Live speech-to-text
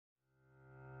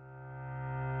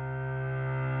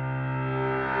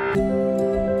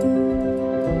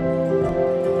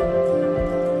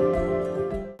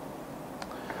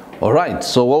All right,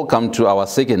 so welcome to our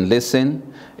second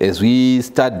lesson. As we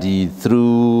study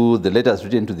through the letters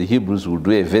written to the Hebrews, we'll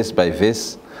do a verse by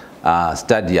verse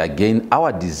study again.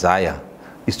 Our desire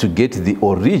is to get the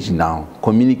original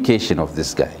communication of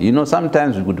this guy. You know,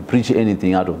 sometimes we could preach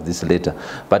anything out of this letter,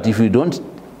 but if we don't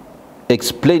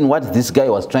explain what this guy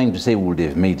was trying to say, we would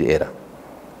have made error.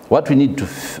 What we need to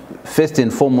first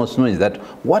and foremost know is that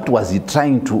what was he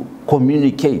trying to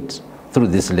communicate through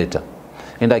this letter?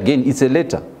 And again, it's a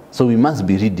letter, so we must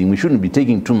be reading. We shouldn't be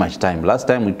taking too much time. Last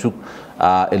time we took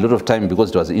a lot of time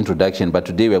because it was an introduction, but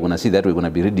today we're going to see that we're going to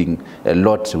be reading a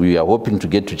lot. We are hoping to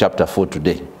get to chapter 4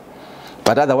 today.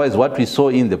 But otherwise, what we saw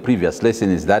in the previous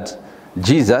lesson is that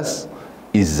Jesus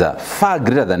is far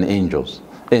greater than angels,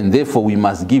 and therefore we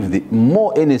must give the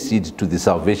more earnest heed to the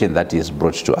salvation that he has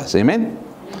brought to us. Amen?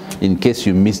 In case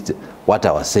you missed what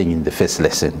I was saying in the first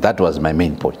lesson, that was my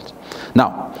main point.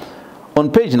 Now,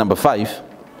 on page number 5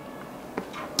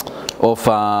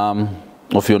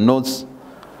 of your notes,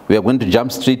 we are going to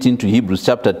jump straight into Hebrews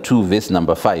chapter 2, verse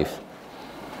number 5,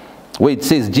 where it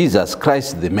says, Jesus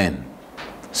Christ the man.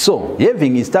 So,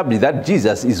 having established that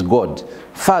Jesus is God,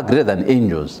 far greater than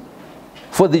angels,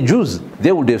 for the Jews,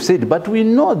 they would have said, but we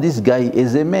know this guy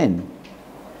is a man.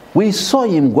 We saw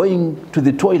him going to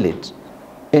the toilet,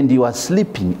 and he was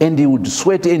sleeping, and he would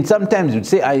sweat, and sometimes he would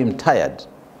say, I am tired.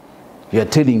 You are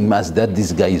telling us that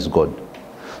this guy is God.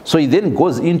 So he then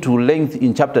goes into length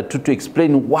in chapter 2 to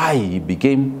explain why he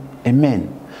became a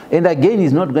man. And again,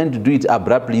 he's not going to do it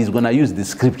abruptly. He's going to use the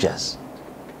scriptures,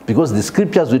 because the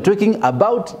scriptures were talking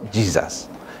about Jesus.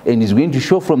 And he's going to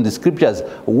show from the scriptures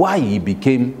why he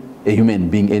became a human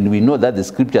being. And we know that the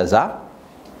scriptures are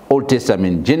Old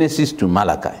Testament, Genesis to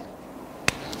Malachi.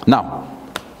 Now,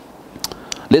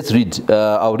 let's read.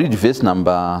 I'll read verse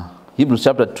number, Hebrews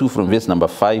chapter 2 from verse number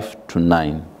 5 to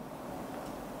 9.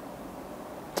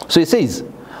 So it says,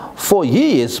 for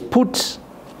he has put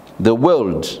the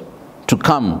world to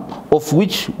come, of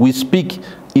which we speak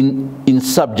in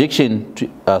subjection to,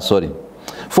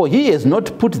 for he has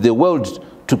not put the world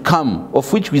to come,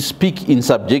 of which we speak in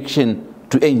subjection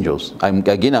to angels. I'm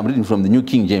reading from the New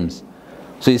King James.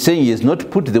 So he's saying he has not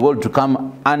put the world to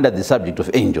come under the subject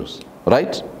of angels,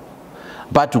 right?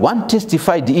 But one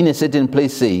testified in a certain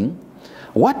place, saying,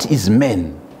 what is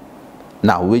man?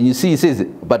 Now, when you see, he says,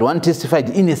 but one testified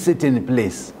in a certain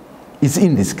place. It's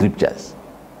in the scriptures.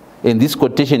 And this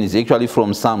quotation is actually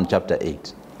from Psalm chapter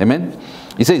 8. Amen?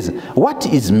 He says, what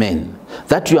is man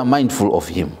that you are mindful of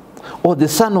him? Or the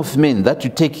son of man that you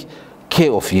take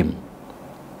care of him?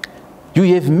 You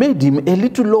have made him a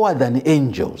little lower than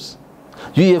angels.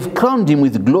 You have crowned him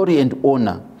with glory and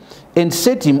honor, and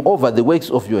set him over the works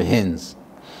of your hands.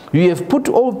 You have put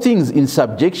all things in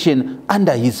subjection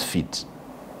under his feet.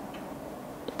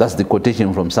 That's the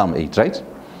quotation from Psalm 8, right?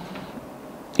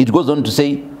 It goes on to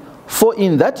say, for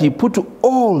in that he put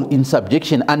all in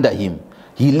subjection under him,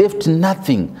 he left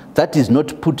nothing that is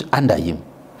not put under him.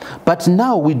 But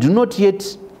now we do not yet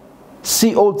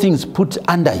see all things put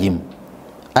under him,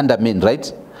 under men,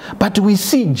 right? But we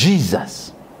see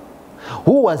Jesus,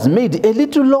 who was made a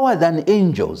little lower than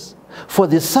angels for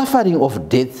the suffering of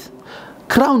death,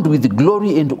 crowned with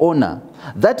glory and honor,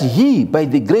 that he, by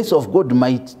the grace of God,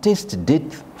 might taste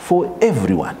death for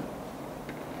everyone.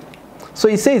 So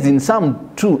he says in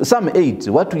Psalm 8,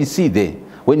 what we see there,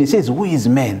 when he says, who is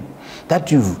man,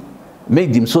 that you've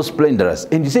made him so splendorous.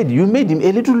 And he said, you made him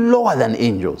a little lower than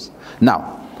angels.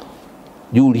 Now,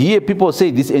 you will hear people say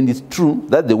this, and it's true,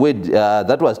 that the word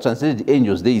that was translated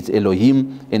angels there is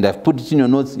Elohim, and I've put it in your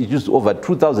notes, it's used over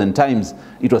 2,000 times.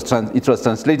 It was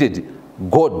translated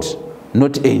God,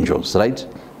 not angels, right?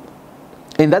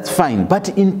 And that's fine, but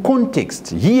in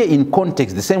context, here in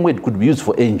context, the same word could be used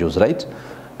for angels, right?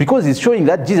 Because it's showing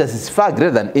that Jesus is far greater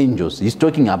than angels. He's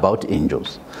talking about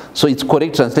angels. So it's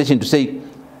correct translation to say,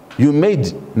 you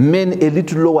made men a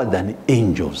little lower than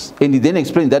angels. And he then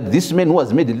explained that this man who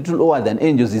was made a little lower than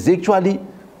angels is actually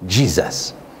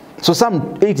Jesus. So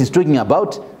Psalm 8 is talking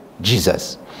about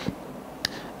Jesus.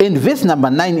 And verse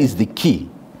number 9 is the key.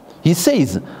 He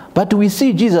says, but we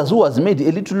see Jesus, who was made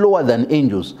a little lower than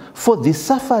angels for the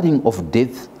suffering of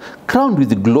death, crowned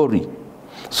with glory.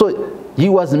 So he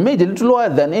was made a little lower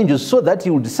than angels so that he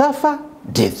would suffer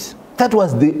death. That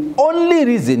was the only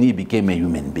reason he became a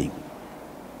human being.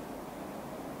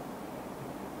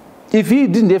 If he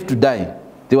didn't have to die,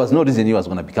 there was no reason he was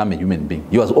going to become a human being.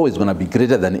 He was always going to be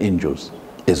greater than angels,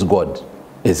 as God,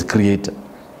 as creator.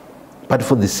 But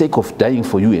for the sake of dying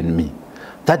for you and me,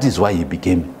 that is why he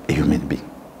became a human being.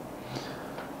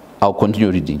 I'll continue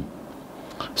reading.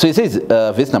 So it says,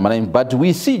 verse number 9, but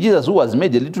we see Jesus, who was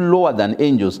made a little lower than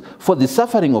angels for the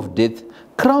suffering of death,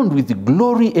 crowned with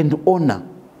glory and honor,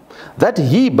 that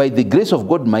he by the grace of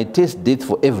God might taste death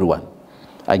for everyone.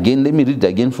 Again, let me read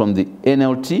again from the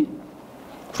NLT,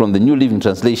 from the New Living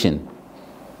Translation.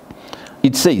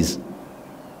 It says,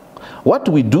 what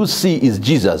we do see is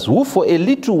Jesus, who for a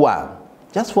little while,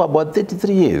 just for about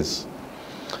 33 years,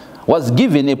 was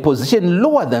given a position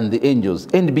lower than the angels,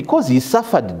 and because he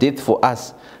suffered death for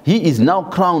us, he is now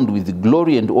crowned with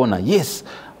glory and honor. Yes,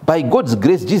 by God's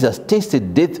grace, Jesus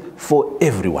tasted death for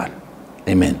everyone.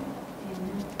 Amen.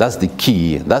 That's the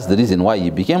key. That's the reason why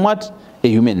he became what? A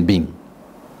human being.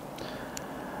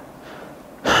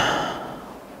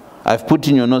 I've put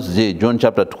in your notes there, John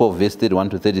chapter 12, verse 31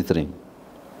 to 33.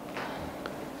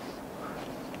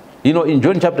 You know, in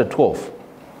John chapter 12,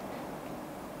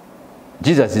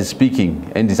 Jesus is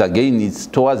speaking, and it's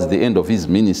towards the end of his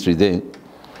ministry there.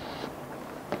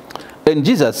 And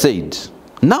Jesus said,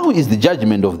 now is the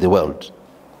judgment of the world.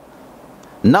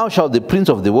 Now shall the prince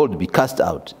of the world be cast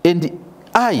out. And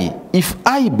I, if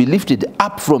I be lifted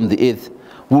up from the earth,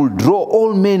 will draw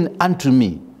all men unto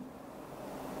me.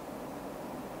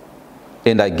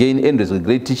 And again, and there's a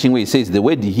great teaching where he says the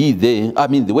word he there,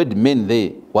 the word men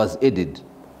there was added.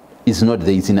 It's not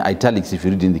there, it's in italics if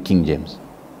you read in the King James.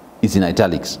 It's in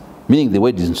italics, meaning the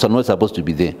word is not supposed to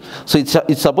be there. So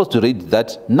it's supposed to read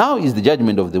that, now is the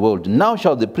judgment of the world. Now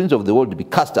shall the prince of the world be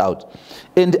cast out.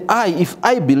 And I, if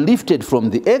I be lifted from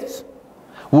the earth,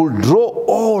 will draw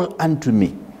all unto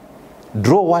me.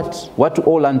 Draw what? What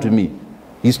all unto me?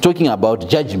 He's talking about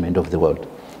judgment of the world.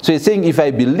 So he's saying, if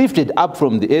I be lifted up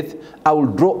from the earth, I will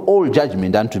draw all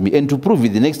judgment unto me. And to prove it,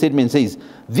 the next statement says,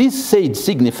 this said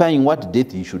signifying what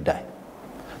death he should die.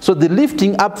 So the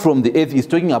lifting up from the earth is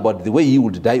talking about the way he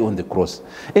would die on the cross.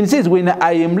 And it says, when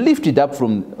I am lifted up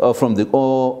on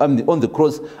the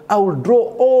cross, I will draw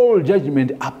all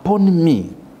judgment upon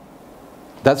me.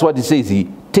 That's what it says. He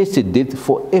tasted death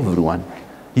for everyone.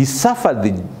 He suffered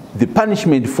the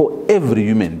punishment for every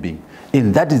human being.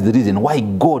 And that is the reason why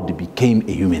God became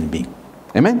a human being.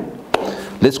 Amen?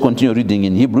 Let's continue reading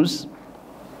in Hebrews.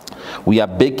 We are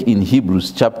back in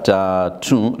Hebrews chapter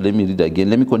 2. Let me read again.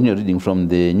 Let me continue reading from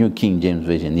the New King James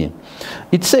Version here.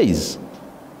 It says,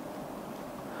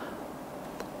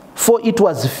 for it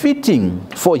was fitting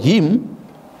for him,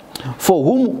 for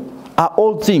whom are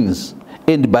all things,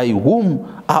 and by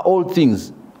whom are all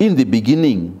things in the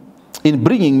beginning, in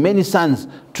bringing many sons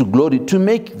to glory, to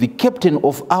make the captain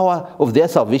of their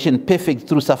salvation perfect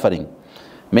through suffering.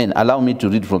 Man, allow me to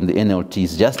read from the NLT.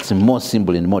 It's just more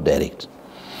simple and more direct.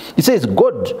 It says,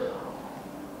 God,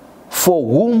 for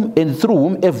whom and through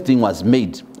whom everything was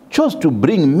made, chose to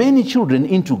bring many children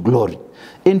into glory.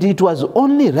 And it was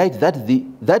only right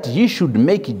that he should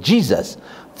make Jesus,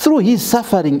 through his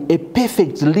suffering, a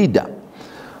perfect leader,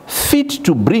 fit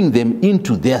to bring them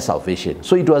into their salvation.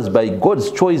 So it was by God's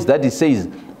choice that he says,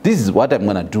 this is what I'm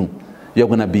going to do. You're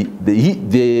going to be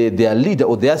their leader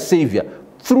or their savior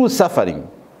through suffering.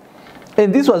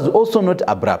 And this was also not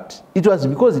abrupt. It was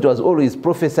because it was always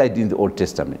prophesied in the Old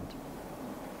Testament.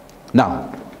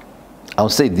 Now, I'll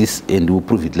say this and we'll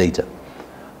prove it later.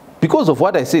 Because of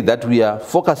what I said, that we are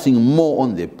focusing more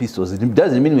on the epistles, it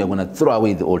doesn't mean we're going to throw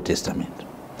away the Old Testament.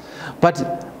 But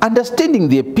understanding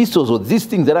the epistles or these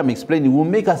things that I'm explaining will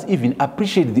make us even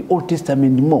appreciate the Old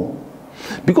Testament more.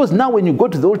 Because now when you go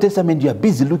to the Old Testament, you are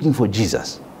busy looking for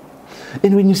Jesus.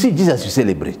 And when you see Jesus, you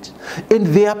celebrate. And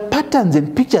there are patterns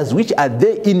and pictures which are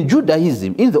there in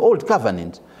Judaism, in the Old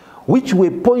Covenant, which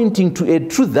were pointing to a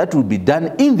truth that will be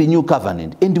done in the New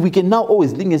Covenant. And we can now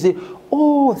always link and say,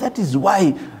 oh, that is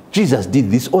why Jesus did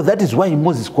this, or that is why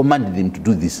Moses commanded him to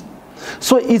do this.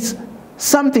 So it's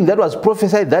something that was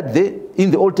prophesied that day in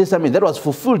the Old Testament, that was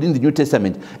fulfilled in the New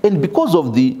Testament. And because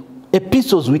of the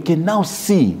epistles, we can now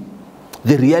see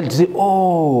the reality.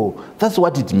 Oh, that's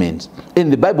what it meant.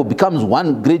 And the Bible becomes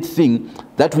one great thing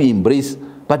that we embrace,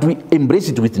 but we embrace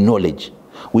it with knowledge.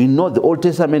 We know the Old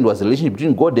Testament was a relationship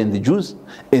between God and the Jews,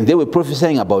 and they were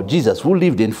prophesying about Jesus who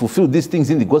lived and fulfilled these things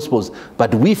in the Gospels,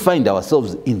 but we find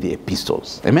ourselves in the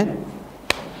epistles. Amen?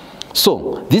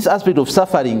 So, this aspect of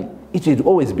suffering, it had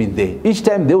always been there. Each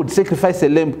time they would sacrifice a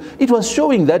lamb, it was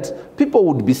showing that people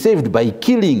would be saved by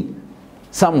killing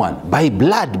someone. By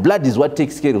blood. Blood is what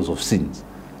takes care of sins.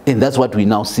 And that's what we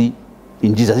now see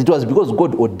in Jesus. It was because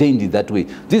God ordained it that way.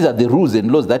 These are the rules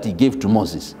and laws that he gave to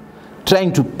Moses,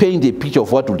 trying to paint a picture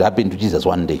of what would happen to Jesus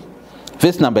one day.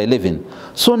 Verse number 11.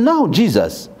 So now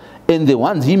Jesus and the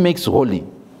ones he makes holy,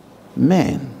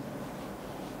 man,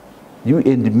 you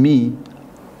and me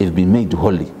have been made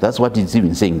holy. That's what it's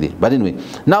even saying there. But anyway,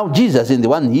 now Jesus and the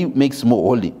one he makes more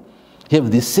holy have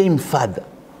the same Father.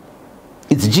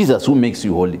 It's Jesus who makes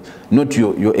you holy, not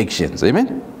your actions.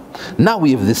 Amen? Now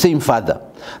we have the same Father.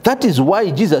 That is why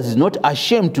Jesus is not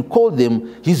ashamed to call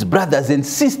them his brothers and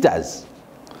sisters.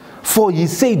 For he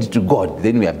said to God,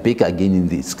 then we are back again in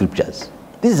the scriptures.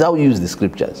 This is how we use the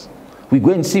scriptures. We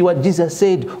go and see what Jesus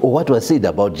said or what was said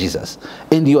about Jesus.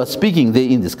 And you are speaking there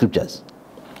in the scriptures.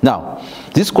 Now,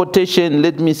 this quotation,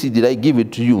 let me see, did I give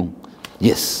it to you?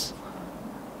 Yes.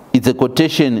 It's a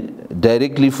quotation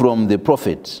directly from the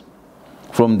prophet.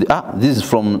 This is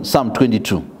from Psalm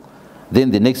 22. Then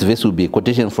the next verse will be a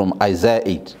quotation from Isaiah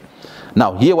 8.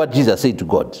 Now, hear what Jesus said to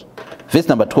God. Verse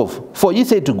number 12. For he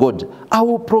said to God, I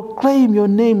will proclaim your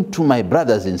name to my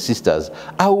brothers and sisters.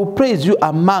 I will praise you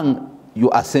among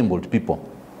your assembled people.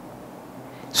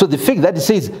 So the fact that it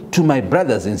says to my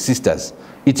brothers and sisters,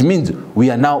 it means we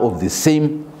are now of the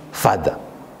same Father.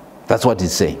 That's what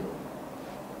it's saying.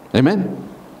 Amen?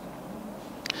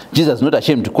 Jesus is not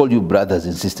ashamed to call you brothers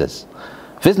and sisters.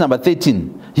 Verse number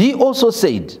 13. He also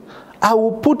said, I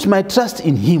will put my trust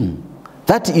in him.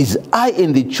 That is, I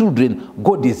and the children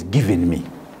God has given me.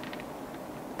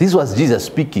 This was Jesus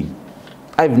speaking.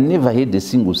 I've never heard a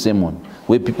single sermon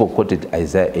where people quoted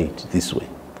Isaiah 8 this way.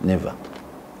 Never.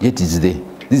 Yet it's there.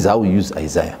 This is how we use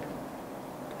Isaiah.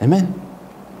 Amen?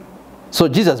 So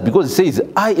Jesus, because he says,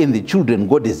 I and the children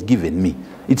God has given me,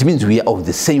 it means we are of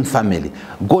the same family.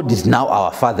 God is now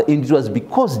our Father. And it was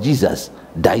because Jesus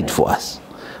died for us.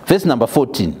 Verse number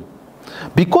 14.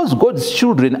 Because God's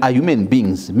children are human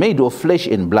beings made of flesh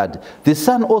and blood, the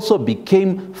Son also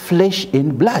became flesh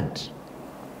and blood.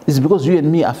 It's because you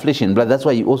and me are flesh and blood. That's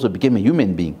why he also became a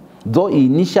human being. Though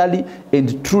initially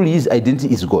and truly his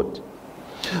identity is God.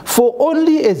 For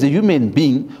only as a human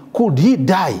being could he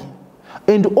die.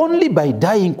 And only by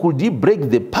dying could he break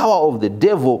the power of the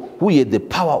devil who had the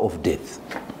power of death.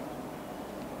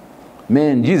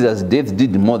 Man, Jesus' death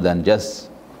did more than just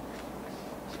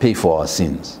pay for our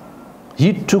sins.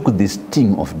 He took the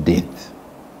sting of death.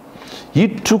 He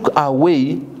took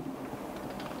away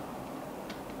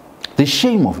the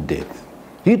shame of death.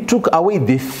 He took away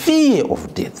the fear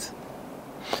of death.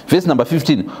 Verse number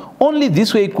 15. Only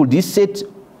this way could he set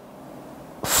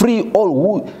free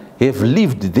all who have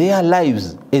lived their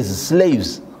lives as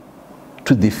slaves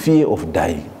to the fear of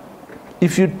dying.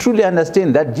 If you truly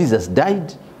understand that Jesus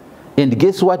died, and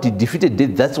guess what? He defeated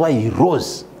death. That's why he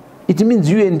rose. It means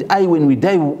you and I, when we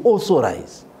die, will also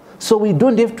rise. So we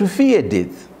don't have to fear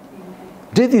death.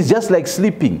 Death is just like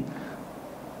sleeping.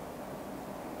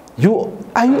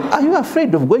 Are you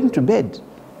afraid of going to bed?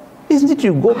 Isn't it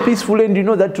you go peaceful and you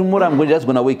know that tomorrow I'm just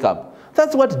going to wake up?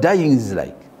 That's what dying is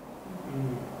like.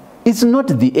 It's not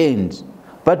the end.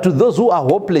 But to those who are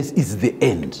hopeless, it's the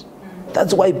end.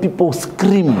 That's why people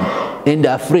scream and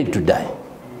are afraid to die.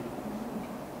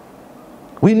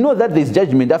 We know that there's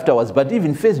judgment afterwards, but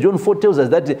even 1 John 4 tells us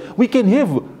that we can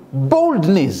have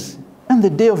boldness on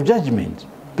the day of judgment.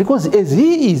 Because as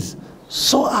he is,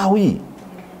 so are we.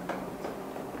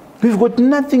 We've got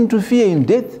nothing to fear in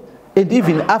death and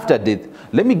even after death.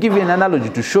 Let me give you an analogy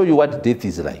to show you what death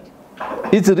is like.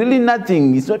 It's really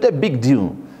nothing. It's not a big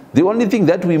deal. The only thing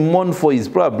that we mourn for is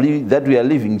probably that we are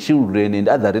leaving children and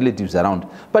other relatives around.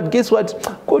 But guess what?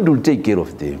 God will take care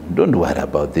of them. Don't worry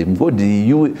about them. God,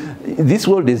 this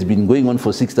world has been going on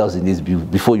for 6,000 years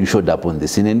before you showed up on the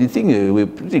scene. And the thing, we're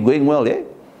pretty going well, eh?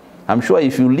 I'm sure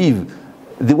if you leave,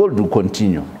 the world will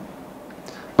continue.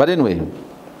 But anyway,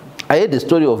 I heard the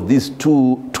story of these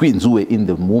two twins who were in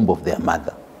the womb of their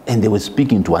mother. And they were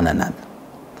speaking to one another.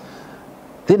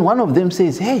 Then one of them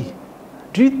says, hey,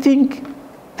 do you think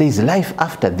there is life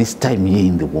after this time here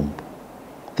in the womb?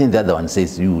 Then the other one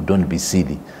says, you don't be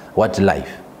silly. What life?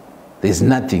 There's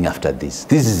nothing after this.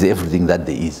 This is everything that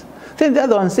there is. Then the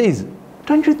other one says,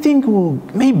 don't you think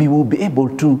maybe we'll be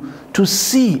able to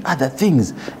see other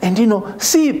things and,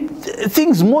 see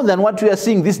things more than what we are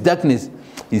seeing, this darkness?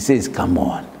 He says, come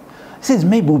on. He says,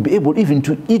 maybe we'll be able even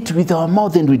to eat with our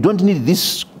mouth and we don't need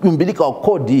this umbilical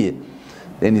cord here.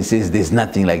 Then he says, there's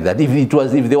nothing like that.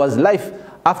 If there was life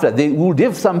after, they would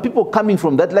have some people coming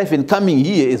from that life and coming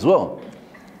here as well.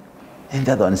 And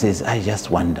the other one says, I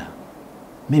just wonder,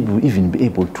 maybe we'll even be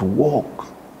able to walk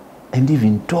and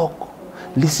even talk,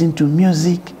 listen to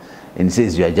music. And he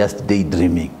says, you are just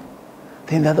daydreaming.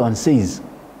 Then the other one says,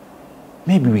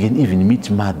 maybe we can even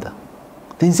meet mother.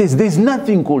 Then he says, there's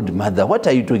nothing called mother. What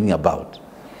are you talking about?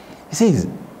 He says,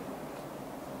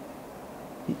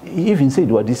 he even said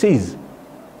what? He says,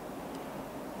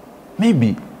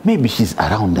 maybe she's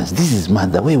around us. This is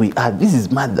mother. Where we are, this is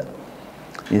mother.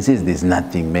 He says, there's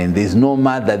nothing, man. There's no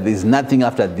mother. There's nothing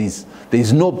after this.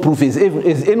 There's no proof. Has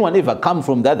anyone ever come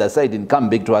from the other side and come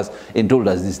back to us and told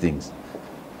us these things?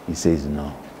 He says,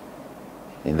 no.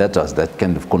 And that was that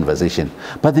kind of conversation.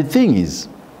 But the thing is,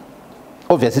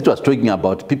 Obviously, it was talking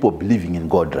about people believing in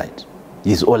God, right?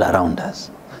 He's all around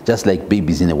us, just like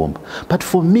babies in a womb. But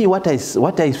for me, what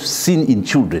I've seen in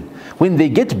children, when they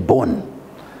get born,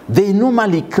 they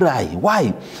normally cry.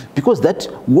 Why? Because that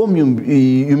warm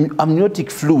amniotic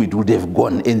fluid would have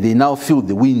gone, and they now feel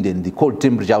the wind and the cold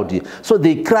temperature out here. So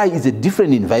they cry is a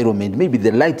different environment. Maybe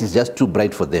the light is just too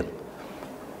bright for them.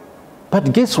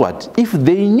 But guess what? If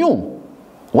they knew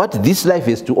what this life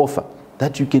has to offer,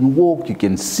 that you can walk, you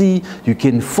can see, you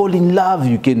can fall in love,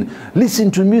 you can listen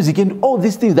to music, and all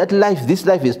these things that this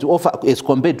life has to offer as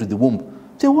compared to the womb,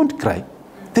 they won't cry.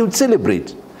 They would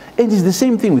celebrate. And it's the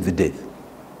same thing with the death.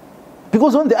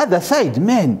 Because on the other side,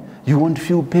 man, you won't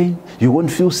feel pain, you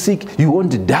won't feel sick, you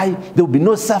won't die, there will be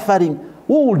no suffering.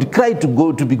 Who would cry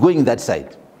to be going that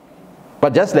side?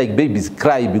 But just like babies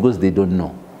cry because they don't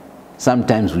know.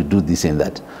 Sometimes we do this and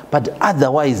that. But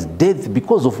otherwise, death,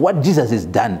 because of what Jesus has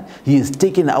done, he has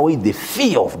taken away the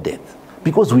fear of death.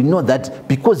 Because we know that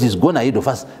because he's gone ahead of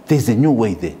us, there's a new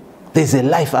way there. There's a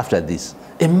life after this.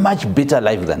 A much better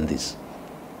life than this.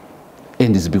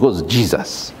 And it's because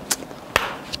Jesus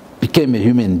became a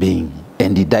human being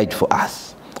and he died for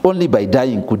us. Only by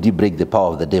dying could he break the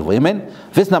power of the devil. Amen?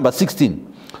 Verse number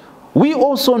 16. We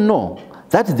also know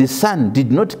that the Son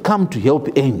did not come to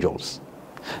help angels.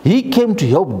 He came to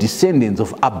help descendants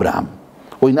of Abraham.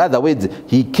 Or in other words,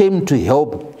 he came to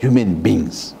help human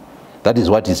beings. That is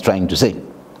what he's trying to say.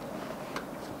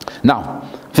 Now,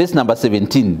 verse number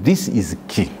 17, this is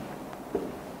key.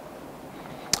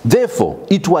 Therefore,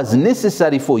 it was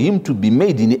necessary for him to be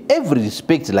made in every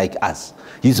respect like us,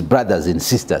 his brothers and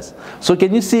sisters. So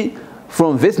can you see,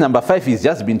 from verse number 5, he's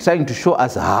just been trying to show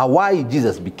us why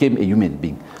Jesus became a human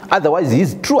being. Otherwise,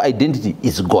 his true identity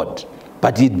is God.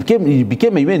 But he became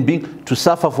a human being to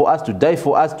suffer for us, to die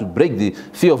for us, to break the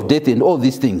fear of death and all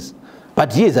these things.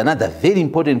 But here's another very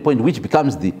important point which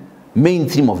becomes the main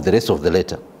theme of the rest of the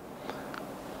letter.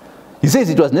 He says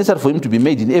it was necessary for him to be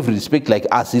made in every respect like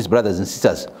us, his brothers and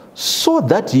sisters, so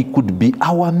that he could be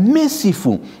our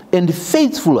merciful and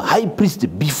faithful high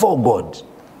priest before God.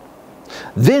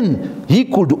 Then he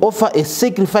could offer a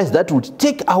sacrifice that would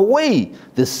take away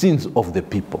the sins of the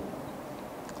people.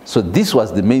 So this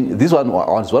was one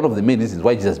of the main reasons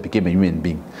why Jesus became a human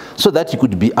being, so that he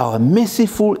could be our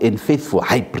merciful and faithful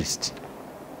high priest.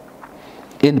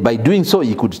 And by doing so,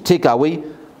 he could take away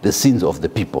the sins of the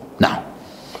people. Now,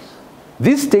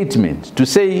 this statement to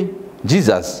say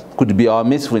Jesus could be our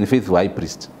merciful and faithful high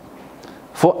priest,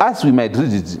 for us we might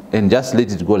read it and just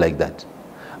let it go like that.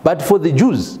 But for the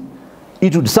Jews,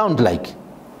 it would sound like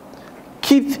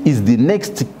Keith is the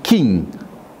next king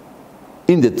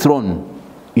in the throne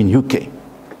in UK.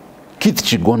 Keith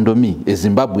Chigondo, me, a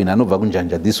Zimbabwean, Anova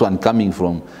Gunjanja, this one coming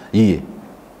from here.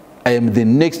 I am the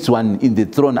next one in the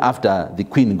throne after the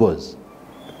queen goes.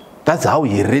 That's how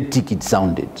heretic it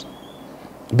sounded.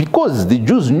 Because the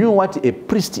Jews knew what a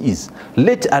priest is,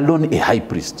 let alone a high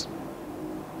priest.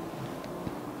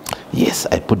 Yes,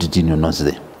 I put it in your notes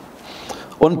there.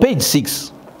 On page 6,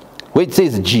 where it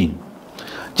says G,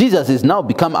 Jesus has now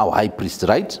become our high priest,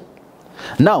 right?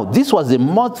 Now, this was a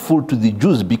mouthful to the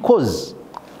Jews because,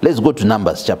 let's go to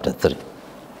Numbers chapter 3.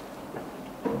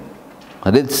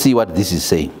 And let's see what this is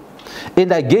saying.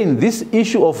 And again, this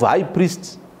issue of high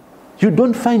priest, you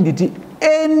don't find it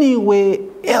anywhere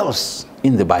else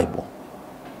in the Bible,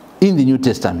 in the New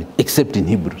Testament, except in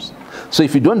Hebrews. So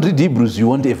if you don't read Hebrews, you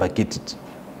won't ever get it.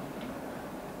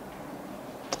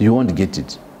 You won't get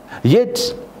it. Yet,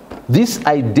 this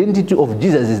identity of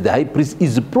Jesus as the high priest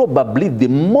is probably the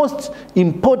most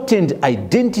important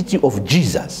identity of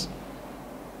Jesus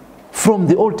from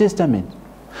the Old Testament.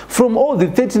 From all the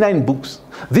 39 books,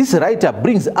 this writer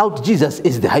brings out Jesus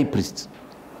as the high priest.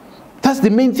 That's the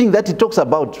main thing that he talks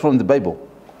about from the Bible.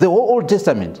 The whole Old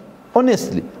Testament.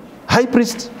 Honestly, high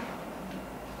priest.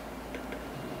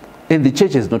 And the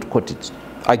church has not caught it.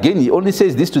 Again, he only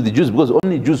says this to the Jews because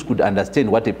only Jews could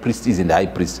understand what a priest is and a high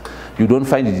priest. You don't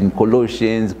find it in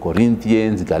Colossians,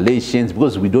 Corinthians, Galatians,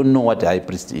 because we don't know what a high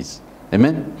priest is.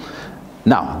 Amen?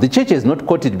 Now, the church has not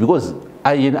caught it because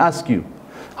I can ask you,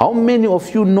 how many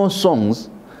of you know songs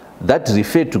that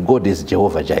refer to God as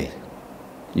Jehovah Jireh?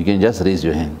 You can just raise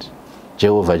your hand.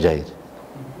 Jehovah Jireh.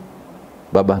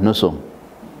 Baba, no song.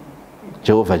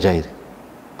 Jehovah Jireh.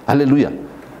 Hallelujah.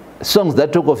 Songs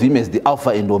that talk of him as the Alpha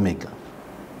and Omega.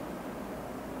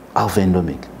 Alpha and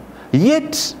Omega.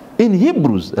 Yet, in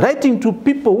Hebrews, writing to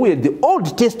people who had the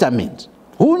Old Testament,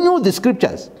 who knew the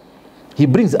scriptures, he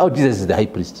brings out Jesus as the high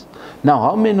priest. Now,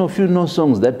 how many of you know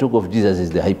songs that talk of Jesus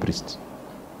as the high priest?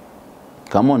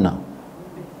 Come on now.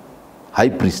 High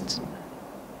priest.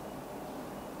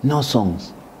 No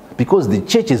songs. because the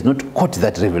church has not caught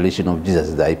that revelation of Jesus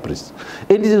as the high priest.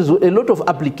 And there's a lot of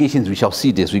applications we shall see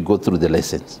it as we go through the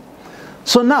lessons.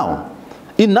 So now,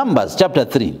 in Numbers chapter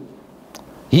 3,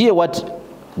 hear what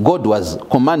God was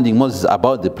commanding Moses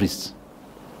about the priests.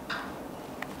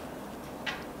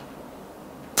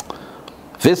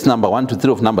 Verse number 1 to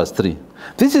 3 of Numbers 3.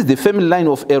 This is the family line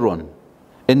of Aaron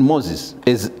and Moses,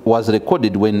 as was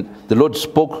recorded when the Lord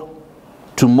spoke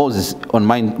to Moses on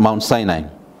Mount Sinai.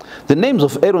 The names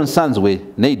of Aaron's sons were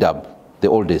Nadab, the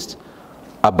oldest,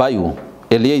 Abihu,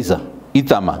 Eleazar,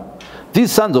 Ithamar.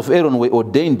 These sons of Aaron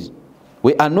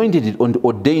were anointed and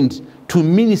ordained to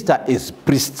minister as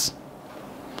priests.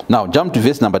 Now jump to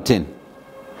verse number 10.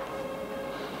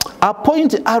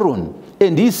 Appoint Aaron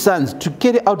and his sons to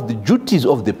carry out the duties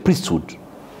of the priesthood.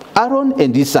 Aaron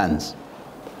and his sons.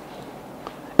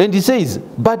 And he says,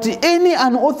 but any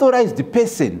unauthorized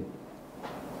person,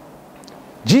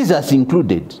 Jesus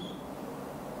included,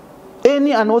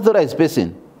 any unauthorized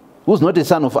person who's not a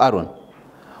son of Aaron,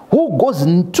 who goes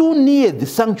too near the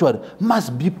sanctuary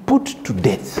must be put to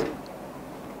death.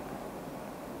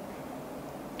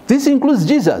 This includes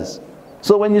Jesus.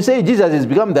 So when you say Jesus has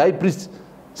become the high priest,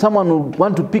 someone will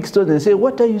want to pick stones and say,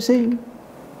 what are you saying?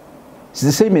 It's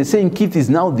the same as saying Keith is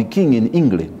now the king in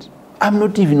England. I'm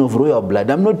not even of royal blood.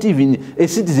 I'm not even a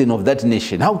citizen of that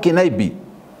nation. How can I be?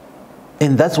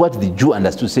 And that's what the Jew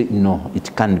understood. Say, no,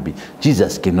 it can't be.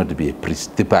 Jesus cannot be a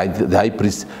priest, the high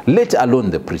priest, let alone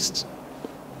the priest.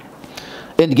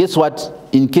 And guess what?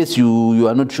 In case you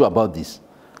are not sure about this,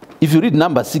 if you read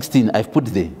number 16, I've put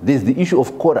there, there's the issue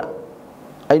of Korah.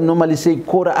 I normally say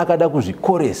Korah akada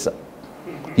kuzikoresa.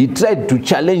 He tried to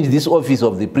challenge this office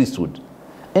of the priesthood.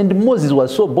 And Moses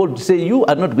was so bold to say, you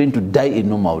are not going to die a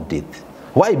normal death.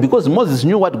 Why? Because Moses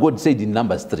knew what God said in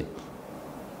Numbers 3.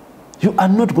 You are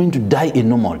not going to die a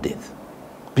normal death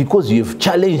because you have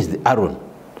challenged Aaron.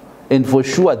 And for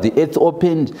sure the earth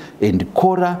opened, and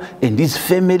Korah and his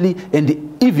family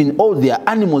and even all their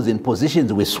animals and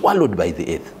possessions were swallowed by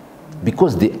the earth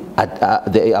because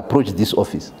they approached this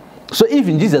office. So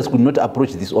even Jesus could not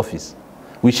approach this office.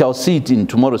 We shall see it in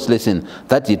tomorrow's lesson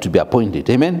that he had to be appointed.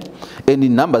 Amen. And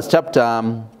in Numbers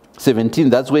chapter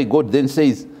 17, that's where God then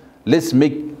says, let's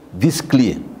make this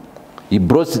clear.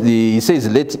 He says,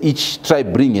 let each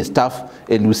tribe bring a staff,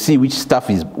 and we see which staff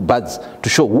is buds to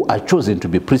show who are chosen to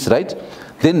be priests, right?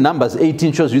 Then Numbers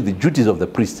 18 shows you the duties of the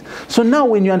priest. So now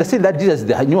when you understand that Jesus is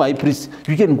the new high priest,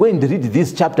 you can go and read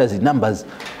these chapters in Numbers,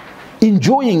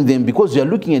 enjoying them because you are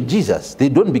looking at Jesus. They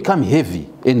don't become heavy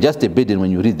and just a burden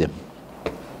when you read them.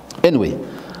 Anyway,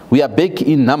 we are back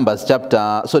in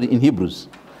in Hebrews.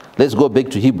 Let's go back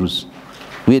to Hebrews.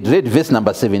 We had read verse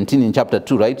number 17 in chapter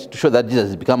 2, right? To show that Jesus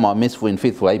has become our merciful and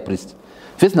faithful high priest.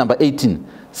 Verse number 18.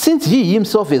 Since he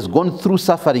himself has gone through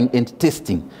suffering and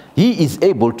testing, he is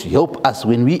able to help us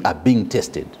when we are being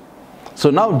tested. So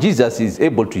now Jesus is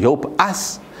able to help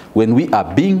us when we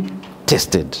are being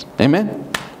tested.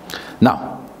 Amen?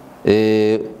 Now,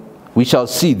 we shall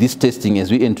see this testing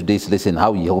as we end today's lesson,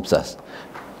 how he helps us.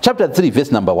 Chapter 3,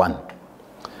 verse number 1.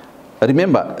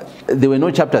 Remember, there were no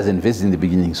chapters and verses in the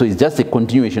beginning, so it's just a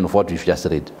continuation of what we've just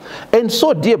read. And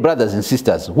so, dear brothers and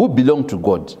sisters who belong to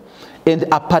God and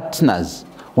are partners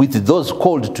with those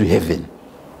called to heaven,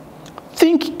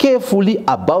 think carefully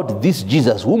about this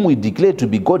Jesus whom we declare to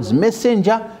be God's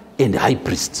messenger and high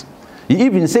priest. He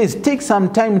even says, take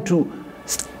some time to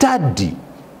study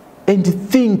and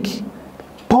think,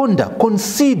 ponder,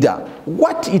 consider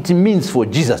what it means for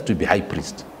Jesus to be high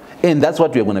priest. And that's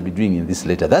what we're going to be doing in this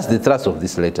letter. That's the thrust of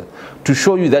this letter, to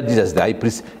show you that Jesus is the high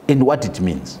priest and what it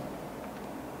means.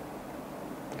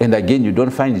 And again, you don't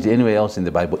find it anywhere else in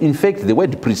the Bible. In fact, the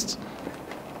word priest,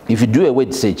 if you do a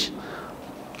word search,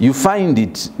 you find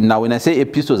it. Now, when I say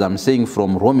epistles, I'm saying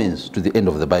from Romans to the end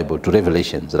of the Bible, to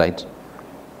Revelations, right?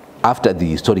 After the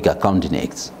historic account in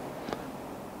Acts.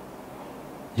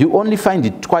 You only find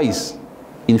it twice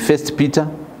in 1 Peter.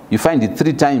 You find it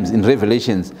 3 times in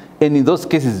Revelations. And in those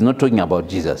cases, it's not talking about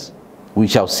Jesus. We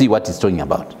shall see what it's talking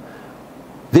about.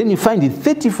 Then you find it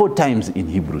 34 times in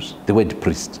Hebrews, the word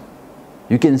priest.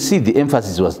 You can see the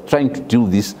emphasis was trying to do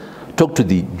this, talk to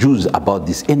the Jews about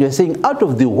this. And you're saying out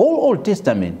of the whole Old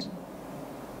Testament,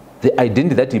 the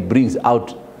identity that he brings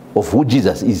out of who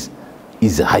Jesus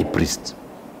is a high priest.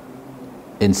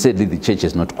 And sadly, the church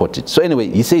has not caught it. So anyway,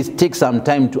 he says, take some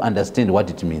time to understand what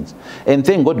it means. And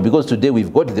thank God, because today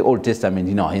we've got the Old Testament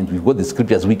in our hands. We've got the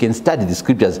scriptures. We can study the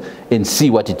scriptures and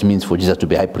see what it means for Jesus to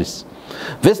be high priest.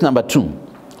 Verse number 2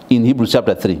 in Hebrews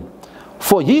chapter 3.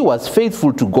 For he was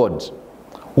faithful to God,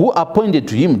 who appointed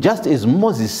to him just as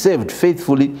Moses served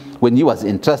faithfully when he was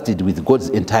entrusted with God's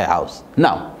entire house.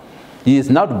 Now, he has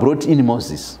now brought in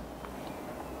Moses.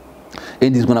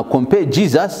 And he's going to compare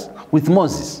Jesus with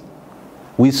Moses.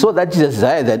 We saw that Jesus is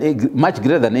higher than, much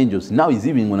greater than angels. Now he's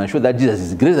even going to show that Jesus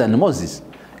is greater than Moses.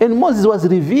 And Moses was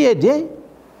revered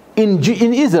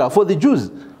in Israel for the Jews.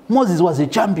 Moses was a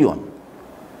champion.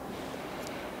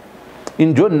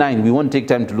 In John 9, we won't take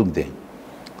time to look there.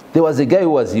 There was a guy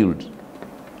who was healed,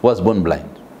 was born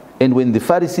blind. And when the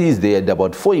Pharisees, they had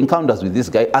about 4 encounters with this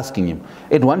guy asking him.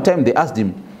 And one time they asked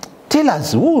him, tell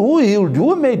us, who healed you?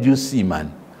 Who made you see,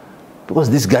 man? Because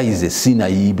this guy is a sinner.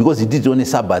 Because he did it on a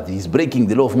Sabbath. He's breaking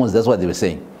the law of Moses. That's what they were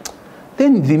saying.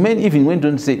 Then the men even went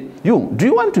on to say, do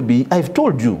you want to be, I've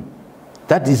told you,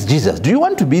 that is Jesus. Do you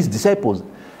want to be his disciples?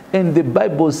 And the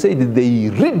Bible said that they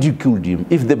ridiculed him.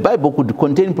 If the Bible could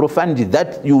contain profanity,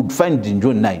 that you would find in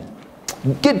John 9.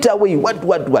 Get away,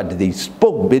 what? They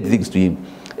spoke bad things to him.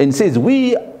 And says,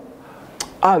 we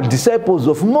are disciples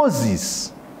of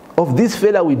Moses. Of this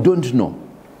fella we don't know.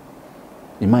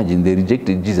 Imagine, they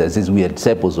rejected Jesus. Says we are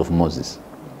disciples of Moses.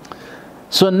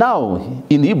 So now,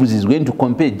 in Hebrews, he's going to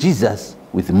compare Jesus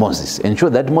with Moses and show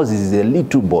that Moses is a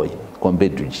little boy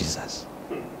compared to Jesus.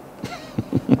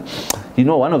 You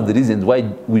know, one of the reasons why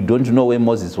we don't know where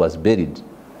Moses was buried,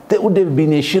 there would have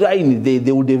been a shrine there,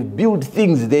 they would have built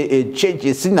things there, a church,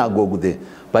 a synagogue there.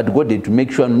 But God had to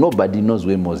make sure nobody knows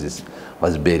where Moses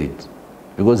was buried.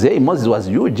 Because hey, Moses was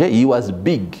huge, he was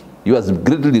big, he was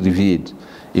greatly revered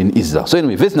in Israel. So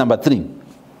anyway, verse number 3.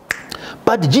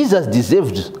 But Jesus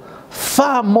deserved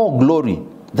far more glory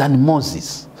than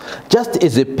Moses. Just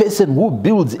as a person who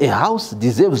builds a house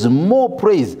deserves more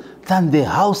praise than the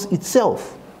house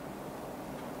itself.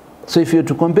 So if you were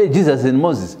to compare Jesus and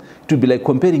Moses, it would be like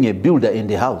comparing a builder and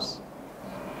a house.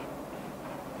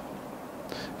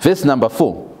 Verse number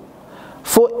 4.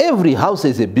 For every house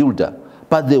is a builder,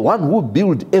 but the one who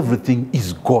builds everything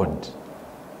is God.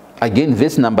 Again,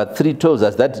 verse number 3 tells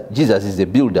us that Jesus is a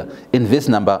builder. And verse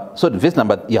number 4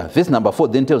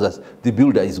 then tells us the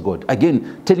builder is God.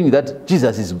 Again, telling you that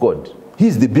Jesus is God.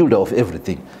 He's the builder of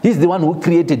everything. He's the one who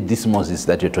created this Moses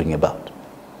that you're talking about.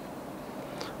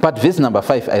 But verse number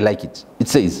 5, I like it. It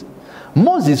says,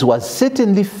 Moses was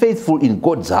certainly faithful in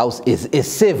God's house as a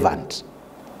servant.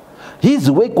 His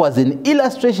work was an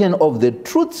illustration of the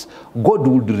truths God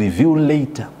would reveal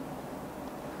later.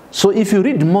 So if you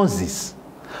read Moses,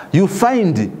 you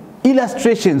find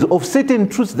illustrations of certain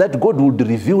truths that God would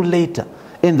reveal later.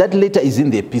 And that later is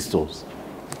in the epistles.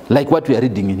 Like what we are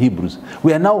reading in Hebrews.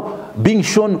 We are now being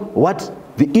shown what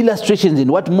the illustrations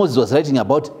in what Moses was writing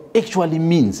about actually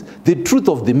means. The truth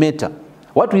of the matter.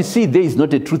 What we see there is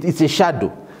not a truth, it's a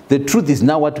shadow. The truth is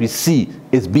now what we see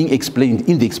is being explained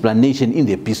in the explanation in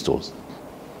the epistles.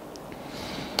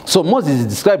 So Moses is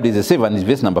described as a servant in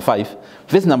verse number 5.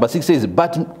 Verse number 6 says,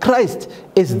 but Christ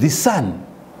is the son.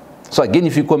 So again,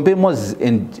 if you compare Moses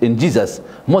and Jesus,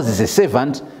 Moses is a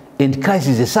servant and Christ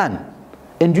is a son.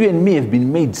 And you and me have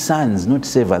been made sons, not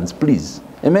servants, please.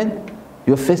 Amen?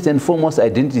 Your first and foremost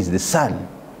identity is the son,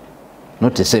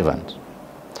 not a servant.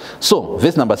 So,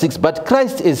 verse number 6, but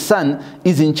Christ as son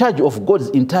is in charge of God's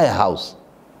entire house.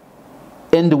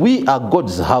 And we are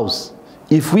God's house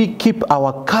if we keep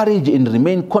our courage and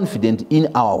remain confident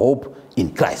in our hope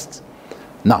in Christ.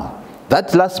 Now,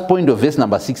 that last point of verse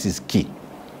number 6 is key.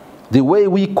 The way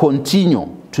we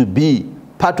continue to be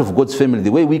part of God's family,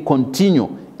 the way we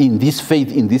continue in this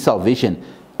faith, in this salvation,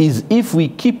 is if we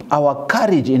keep our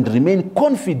courage and remain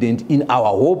confident in our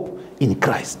hope in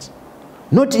Christ.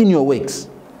 Not in your works,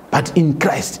 but in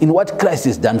Christ, in what Christ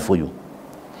has done for you.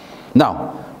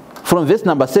 Now, from verse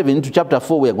number 7 to chapter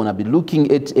 4, we are going to be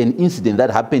looking at an incident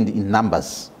that happened in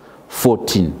Numbers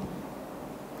 14.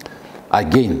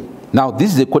 Again, now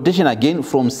this is a quotation again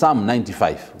from Psalm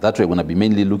 95. That we're going to be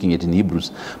mainly looking at in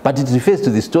Hebrews. But it refers to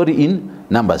the story in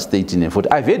Numbers 13 and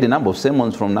 14. I've heard a number of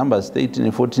sermons from Numbers 13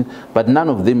 and 14, but none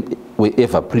of them were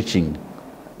ever preaching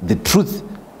the truth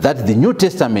that the New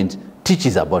Testament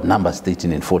teaches about Numbers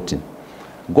 13 and 14.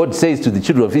 God says to the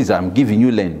children of Israel, I'm giving you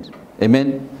land.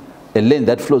 Amen? A land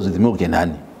that flows with milk and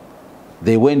honey.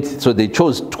 They went, so they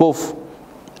chose 12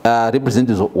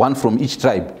 representatives, one from each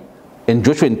tribe. And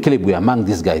Joshua and Caleb were among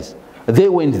these guys. They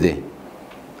went there.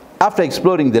 After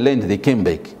exploring the land, they came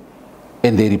back.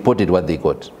 And they reported what they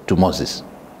got to Moses.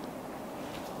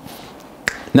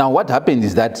 Now what happened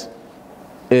is that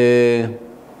the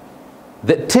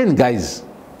 10 guys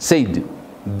said,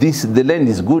 the land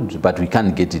is good, but we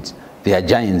can't get it. There are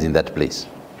giants in that place.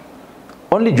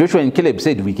 Only Joshua and Caleb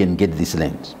said, we can get this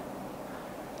land.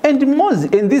 And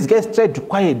Moses and these guys tried to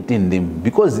quieten them,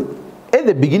 because at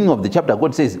the beginning of the chapter,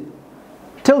 God says,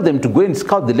 tell them to go and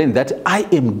scout the land that I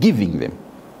am giving them.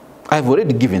 I've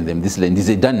already given them this land. It's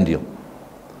a done deal.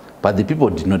 But the people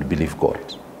did not believe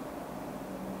God.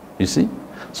 You see?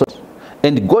 So,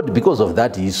 and God, because of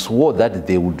that, he swore that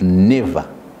they would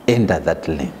never enter that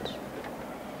land.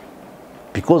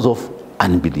 Because of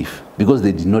unbelief. Because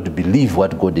they did not believe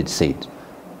what God had said.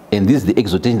 And this is the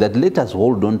exhortation that let us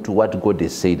hold on to what God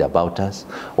has said about us,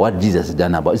 what Jesus has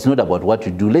done about us. It's not about what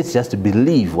you do. Let's just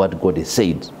believe what God has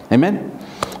said. Amen?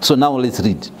 So now let's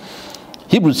read.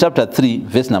 Hebrews chapter 3,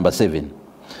 verse number 7.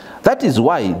 That is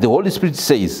why the Holy Spirit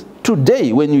says,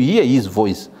 today when you hear his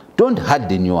voice, don't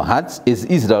harden your hearts as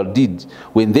Israel did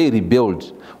when they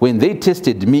rebelled, when they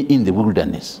tested me in the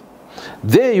wilderness.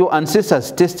 There your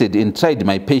ancestors tested and tried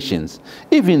my patience,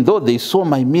 even though they saw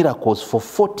my miracles for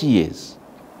 40 years.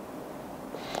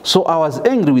 So I was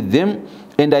angry with them,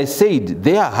 and I said,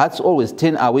 their hearts always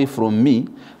turn away from me.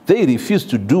 They refuse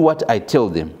to do what I tell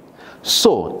them.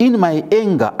 So in my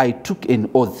anger I took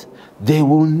an oath. They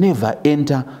will never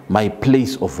enter my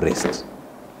place of rest.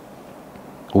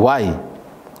 Why?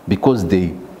 Because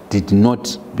they did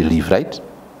not believe, right?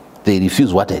 They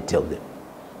refuse what I tell them.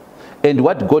 And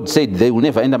what God said, they will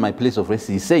never enter my place of rest.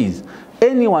 He says,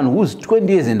 anyone who's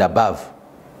 20 years and above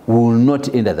will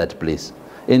not enter that place.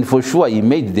 And for sure, he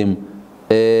made them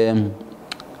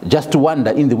just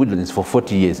wander in the wilderness for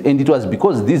 40 years. And it was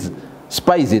because these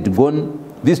spies had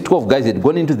gone, these 12 guys had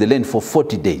gone into the land for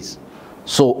 40 days.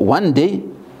 So 1 day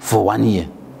for 1 year.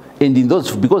 And in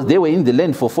those, because they were in the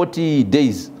land for 40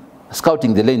 days,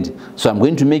 scouting the land, so I'm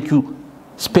going to make you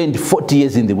spend 40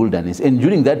 years in the wilderness. And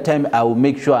during that time, I will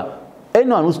make sure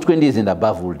anyone who's 20 years and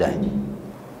above will die.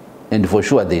 And for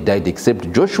sure they died,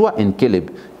 except Joshua and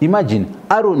Caleb. Imagine,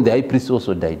 Aaron the high priest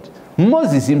also died.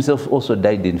 Moses himself also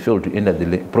died and failed to enter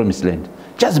the promised land.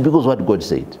 Just because what God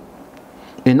said.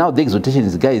 And now the exhortation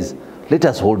is, guys, let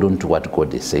us hold on to what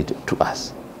God has said to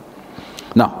us.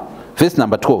 Now, verse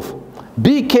number 12.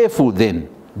 Be careful then,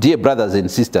 dear brothers and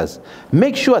sisters.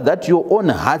 Make sure that your own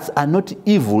hearts are not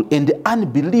evil and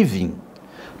unbelieving,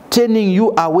 turning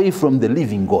you away from the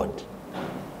living God.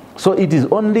 So it is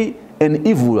only an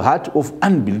evil heart of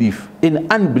unbelief,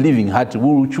 an unbelieving heart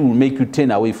which will make you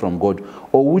turn away from God,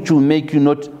 or which will make you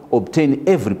not obtain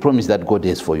every promise that God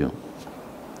has for you.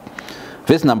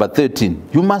 Verse number 13.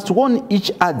 You must warn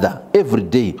each other every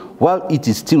day while it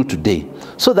is still today,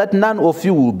 so that none of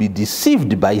you will be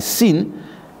deceived by sin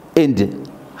and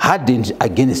hardened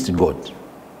against God.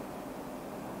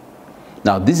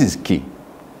 Now this is key.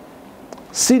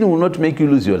 Sin will not make you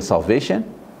lose your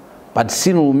salvation, but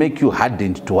sin will make you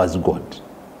hardened towards God.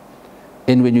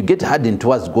 And when you get hardened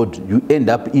towards God, you end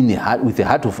up with a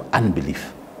heart of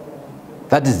unbelief.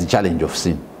 That is the challenge of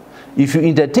sin. If you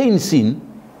entertain sin,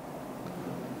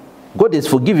 God has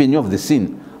forgiven you of the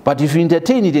sin. But if you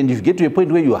entertain it and you get to a point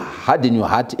where you harden your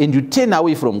heart and you turn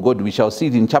away from God, we shall see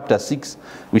it in chapter 6,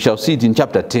 we shall see it in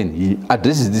chapter 10. He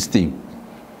addresses this thing.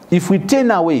 If we turn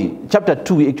away, chapter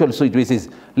 2 we actually saw it where it says,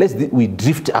 we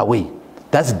drift away.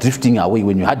 That's drifting away,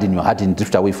 when you harden your heart and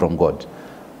drift away from God.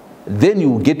 Then you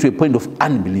will get to a point of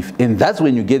unbelief. And that's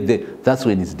when you get there, that's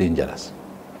when it's dangerous.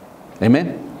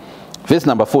 Amen? Verse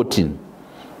number 14.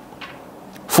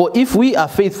 For if we are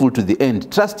faithful to the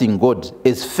end, trusting God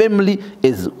as firmly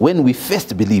as when we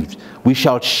first believed, we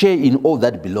shall share in all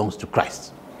that belongs to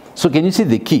Christ. So can you see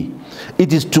the key?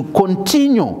 It is to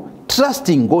continue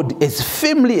trusting God as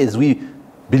firmly as we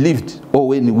believed, or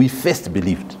when we first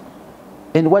believed.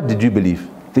 And what did you believe?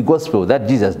 The gospel, that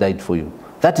Jesus died for you.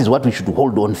 That is what we should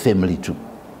hold on firmly to.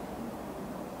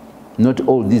 Not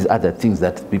all these other things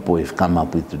that people have come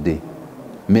up with today.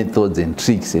 Methods and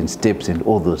tricks and steps and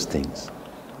all those things.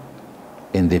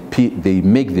 And they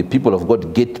make the people of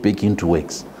God get back into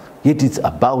works. Yet it's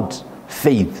about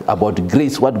faith, about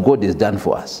grace, what God has done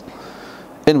for us.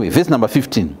 Anyway, verse number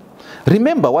 15.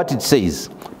 Remember what it says.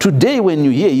 Today when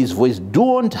you hear his voice,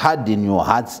 don't harden your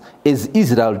hearts as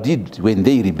Israel did when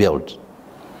they rebelled.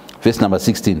 Verse number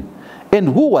 16. And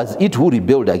who was it who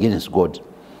rebelled against God,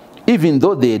 even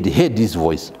though they had heard his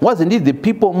voice? Wasn't it the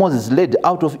people Moses led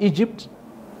out of Egypt?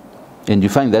 And you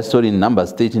find that story in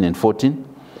Numbers 13 and 14.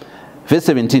 Verse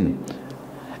 17.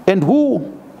 And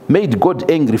who made God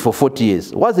angry for 40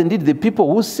 years? Wasn't it the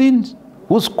people who sinned,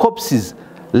 whose corpses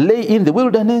lay in the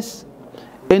wilderness?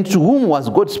 And to whom was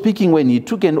God speaking when he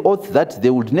took an oath that they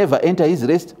would never enter his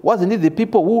rest? Wasn't it the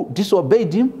people who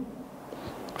disobeyed him?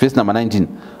 Verse number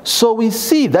 19. So we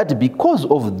see that because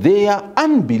of their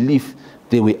unbelief,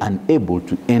 they were unable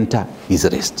to enter his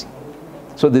rest.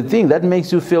 So the thing that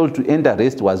makes you fail to enter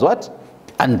rest was what?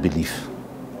 Unbelief.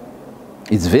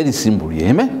 It's very simple,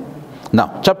 amen?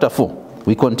 Now, chapter 4,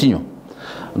 we continue.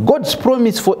 God's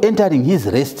promise for entering his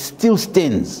rest still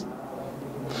stands.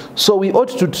 So we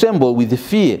ought to tremble with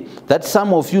fear that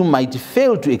some of you might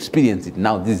fail to experience it.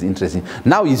 Now this is interesting.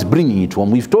 Now he's bringing it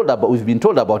home. We've been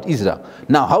told about Israel.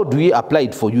 Now how do we apply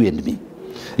it for you and me?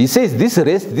 He says this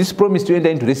rest, this promise to enter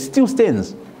into rest still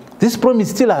stands. This promise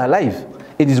is still alive.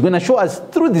 It is going to show us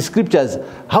through the scriptures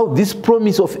how this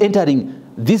promise of entering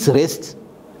this rest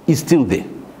is still there.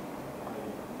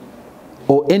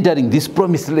 Or entering this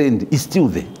promised land is still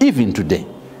there, even today.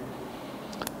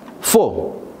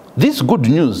 4. This good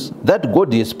news that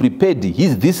God has prepared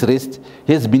this rest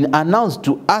has been announced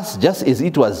to us just as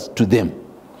it was to them.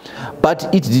 But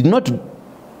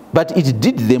it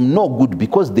did them no good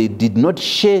because they did not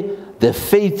share the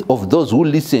faith of those who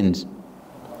listened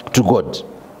to God.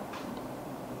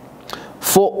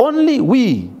 For only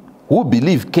we who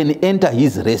believe can enter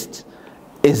his rest.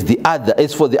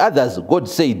 As for the others, God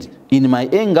said, in my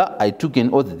anger I took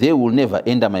an oath, they will never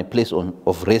enter my place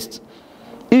of rest,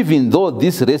 even though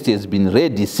this rest has been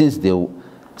ready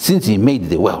since he made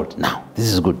the world. Now, this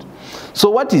is good. So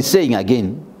what he's saying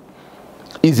again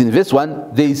is in verse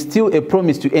 1, there is still a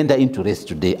promise to enter into rest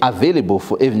today, available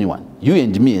for everyone. You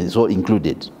and me is all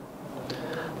included.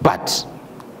 But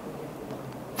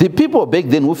the people back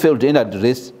then who failed to enter the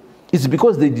rest, it's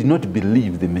because they did not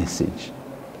believe the message.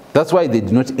 That's why they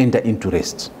did not enter into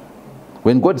rest.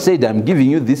 When God said, I'm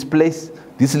giving you this place,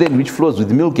 this land which flows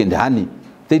with milk and honey,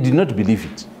 they did not believe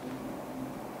it.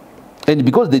 And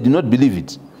because they did not believe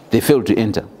it, they failed to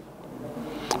enter.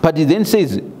 But he then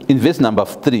says in verse number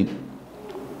 3,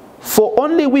 for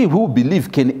only we who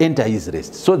believe can enter his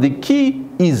rest. So the key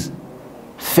is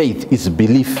faith, is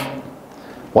belief.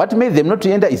 What made them not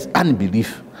to enter is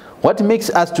unbelief. What makes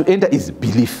us to enter is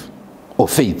belief or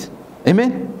faith.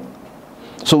 Amen?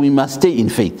 So we must stay in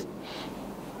faith.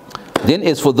 Then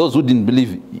as for those who didn't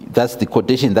believe, that's the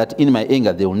quotation, that in my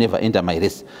anger they will never enter my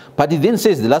rest. But he then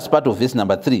says the last part of verse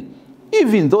number 3,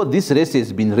 even though this rest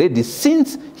has been ready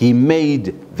since he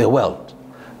made the world.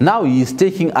 Now he is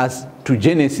taking us to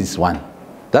Genesis 1.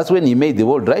 That's when he made the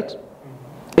world, right?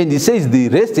 And he says the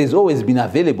rest has always been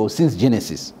available since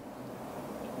Genesis.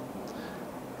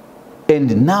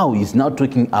 And now he's now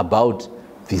talking about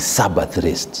the Sabbath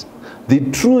rest.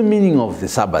 The true meaning of the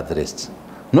Sabbath rest.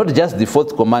 Not just the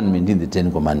 4th commandment in the 10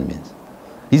 commandments.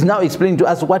 He's now explaining to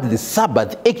us what the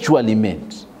Sabbath actually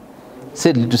meant.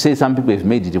 Sadly to say, some people have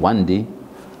made it 1 day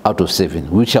out of 7.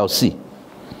 We shall see.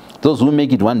 Those who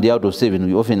make it 1 day out of 7,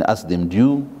 we often ask them, do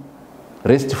you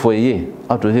rest for a year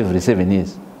out of every 7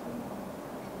 years?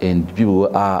 And people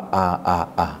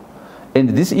And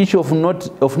this issue of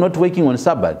not working on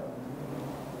Sabbath,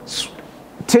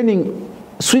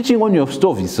 switching on your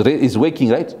stove is working,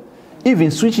 right?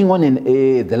 Even switching on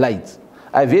the lights.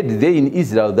 I've heard there in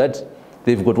Israel that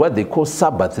they've got what they call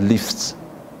Sabbath lifts.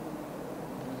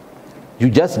 You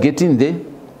just get in there,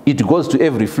 it goes to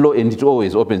every floor and it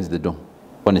always opens the door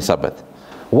on a Sabbath.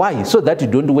 Why? So that you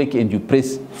don't wake and you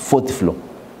press 4th floor.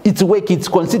 It's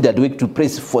considered work to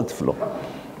press 4th floor.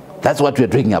 That's what we're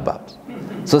talking about.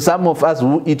 So some of us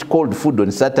who eat cold food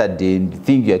on Saturday and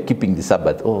think you're keeping the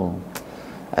Sabbath. Oh,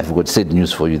 I've got sad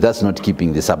news for you. That's not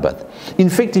keeping the Sabbath. In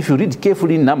fact, if you read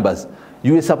carefully in Numbers,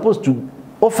 you are supposed to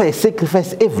offer a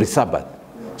sacrifice every Sabbath.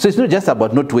 So it's not just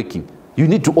about not working. You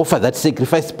need to offer that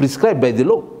sacrifice prescribed by the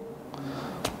law.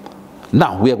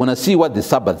 Now, we are going to see what the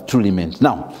Sabbath truly meant.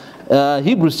 Now,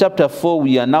 Hebrews chapter 4,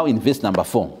 we are now in verse number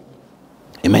 4.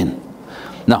 Amen.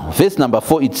 Now, verse number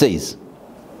 4, it says,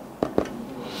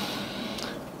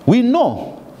 we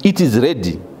know it is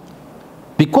ready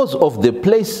because of the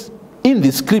place in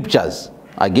the scriptures,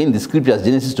 again the scriptures,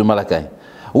 Genesis to Malachi,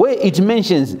 where it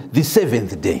mentions the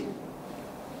 7th day.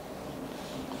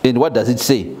 And what does it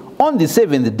say? On the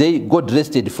 7th day, God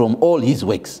rested from all his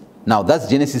works. Now that's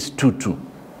Genesis 2:2.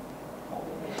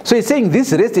 So he's saying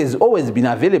this rest has always been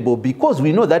available because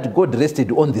we know that God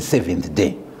rested on the 7th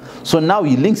day. So now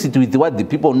he links it with what the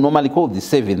people normally call the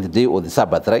 7th day or the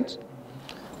Sabbath, right?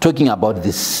 Talking about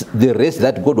this, the rest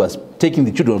that God was taking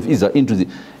the children of Israel into the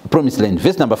promised land.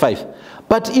 Verse number 5.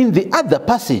 But in the other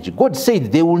passage, God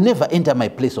said, they will never enter my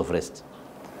place of rest.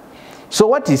 So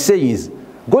what he's saying is,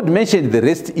 God mentioned the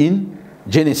rest in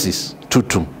Genesis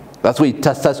 2:2. That's where he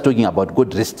starts talking about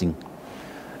God resting.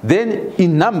 Then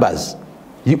in Numbers,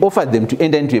 he offered them to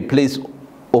enter into a place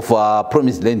of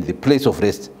promised land, the place of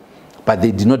rest. But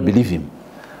they did not believe him.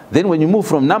 Then when you move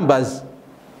from Numbers,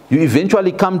 you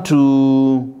eventually come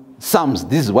to Psalms.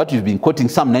 This is what we've been quoting,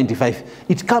 Psalm 95.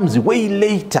 It comes way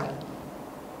later.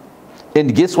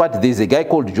 And guess what? There's a guy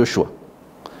called Joshua.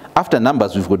 After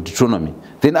Numbers, we've got Deuteronomy.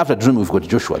 Then after Deuteronomy, we've got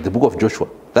Joshua, the book of Joshua.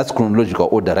 That's chronological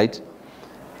order, right?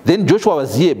 Then Joshua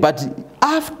was here, but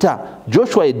after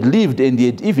Joshua had lived and he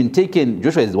had even taken,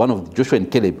 Joshua is one of Joshua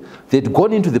and Caleb, they had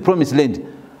gone into the promised land.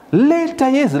 Later,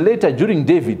 years later, during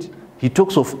David, he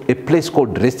talks of a place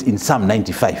called rest in Psalm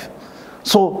 95.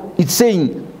 So it's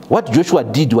saying what Joshua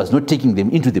did was not taking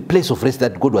them into the place of rest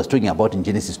that God was talking about in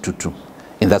Genesis 2:2.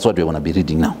 And that's what we're going to be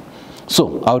reading now.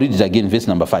 So I'll read it again, verse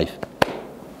number 5.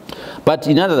 But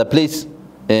in another place,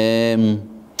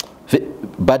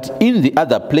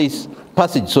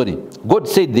 God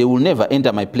said they will never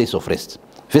enter my place of rest.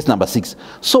 Verse number 6.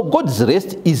 So God's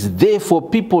rest is there for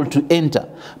people to enter.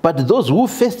 But those who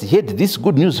first heard this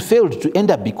good news failed to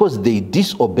enter because they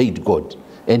disobeyed God.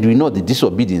 And we know the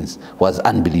disobedience was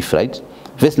unbelief, right?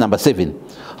 Verse number 7.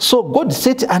 So God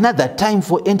set another time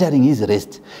for entering his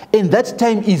rest. And that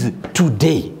time is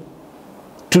today.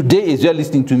 Today, as you are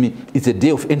listening to me, it's a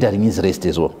day of entering his rest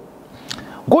as well.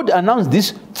 God announced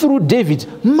this through David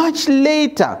much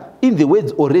later in the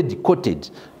words already quoted.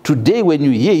 Today, when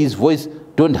you hear his voice,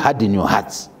 don't harden your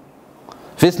hearts.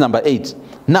 Verse number 8.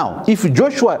 Now, if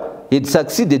Joshua had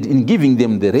succeeded in giving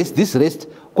them this rest,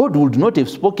 God would not have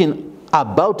spoken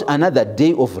about another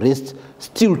day of rest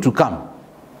still to come.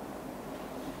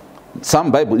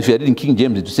 Some Bible, if you are reading King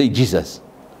James, it will say Jesus.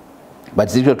 But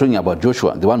it's actually talking about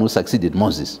Joshua, the one who succeeded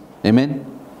Moses. Amen?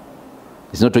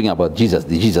 It's not talking about Jesus,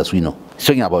 the Jesus we know. It's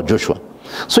talking about Joshua.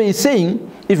 So he's saying,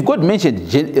 if God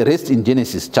mentioned rest in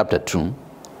Genesis chapter 2,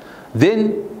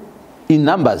 then in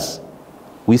Numbers,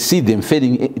 we see them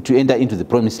failing to enter into the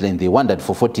promised land. They wandered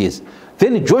for 40 years.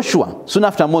 Then Joshua, soon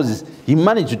after Moses, he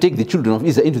managed to take the children of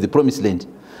Israel into the promised land.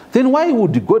 Then why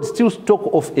would God still talk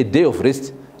of a day of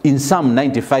rest in Psalm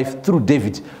 95 through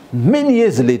David many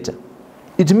years later?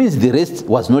 It means the rest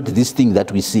was not this thing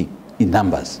that we see in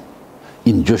Numbers,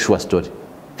 in Joshua's story.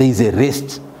 There is a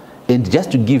rest. And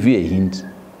just to give you a hint,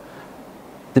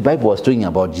 the Bible was talking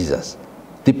about Jesus.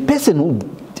 The person who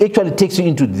actually takes you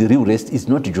into the real rest is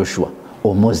not Joshua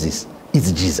or Moses,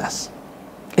 it's Jesus.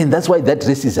 And that's why that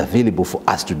rest is available for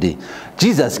us today.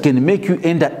 Jesus can make you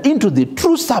enter into the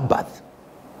true Sabbath,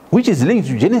 which is linked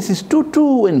to Genesis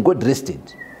 2:2 when God rested.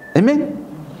 Amen?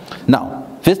 Now,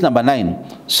 verse number 9.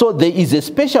 So there is a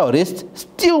special rest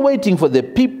still waiting for the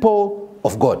people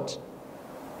of God.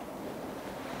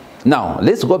 Now,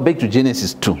 let's go back to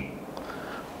Genesis 2.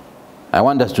 I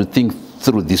want us to think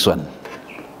through this one.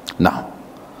 Now,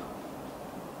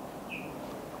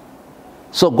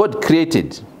 so God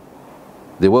created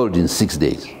the world in 6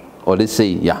 days. Or let's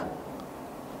say,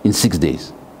 in 6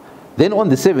 days. Then on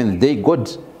the 7th day, God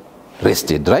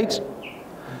rested, right?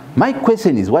 My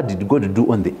question is, what did God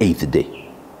do on the 8th day?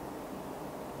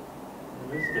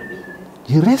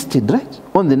 He rested, right?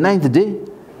 On the 9th day,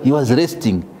 he was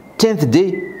resting. 10th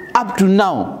day, up to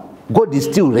now, God is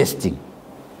still resting.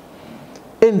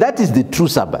 And that is the true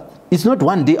Sabbath. It's not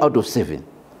 1 day out of 7.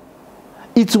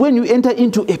 It's when you enter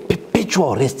into a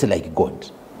perpetual rest like God.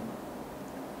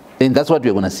 And that's what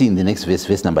we're going to see in the next verse,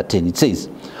 verse number 10. It says,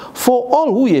 for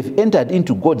all who have entered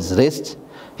into God's rest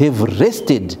have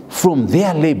rested from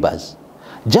their labors,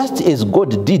 just as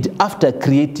God did after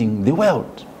creating the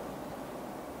world.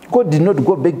 God did not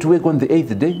go back to work on the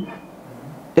 8th day.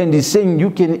 And he's saying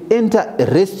you can enter a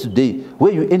rest today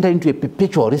where you enter into a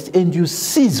perpetual rest and you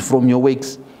cease from your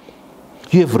works.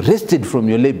 You have rested from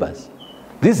your labors.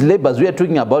 These labors we are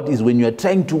talking about is when you are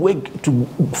trying to work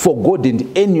for God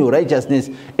and earn your righteousness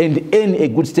and earn a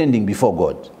good standing before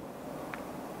God.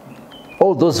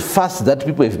 All those fasts that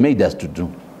people have made us to do.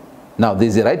 Now,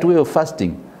 there's a right way of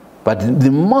fasting, but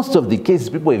the most of the cases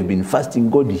people have been fasting,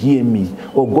 God hear me,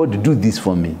 or God do this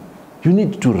for me. You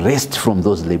need to rest from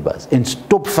those labors and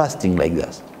stop fasting like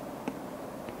that.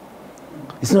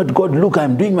 It's not, God, look,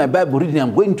 I'm doing my Bible reading,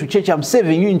 I'm going to church, I'm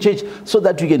serving you in church so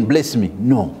that you can bless me.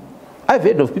 No. I've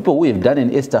heard of people who have done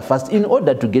an Esther fast in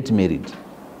order to get married.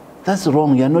 That's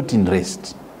wrong. You are not in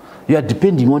rest. You are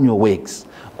depending on your works.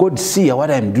 God, see what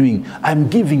I'm doing. I'm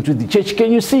giving to the church.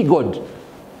 Can you see, God?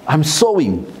 I'm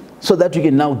sowing so that you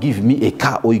can now give me a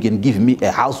car, or you can give me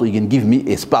a house, or you can give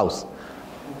me a spouse.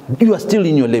 You are still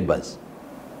in your labors.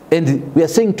 And we are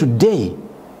saying today,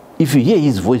 if you hear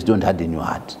his voice, don't harden your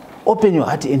heart. Open your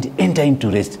heart and enter into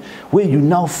rest, where you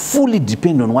now fully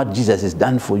depend on what Jesus has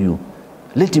done for you.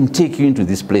 Let him take you into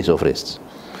this place of rest.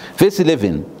 Verse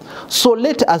 11. So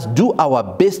let us do our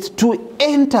best to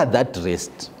enter that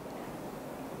rest.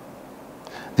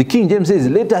 The King James says,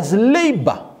 let us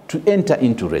labor to enter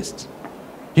into rest.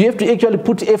 You have to actually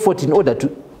put effort in order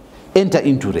to enter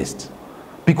into rest.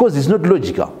 Because it's not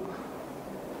logical.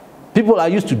 People are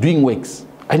used to doing works.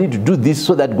 I need to do this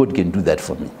so that God can do that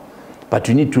for me. But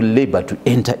you need to labor to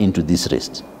enter into this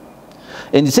rest.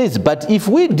 And it says, but if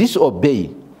we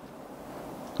disobey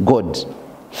God,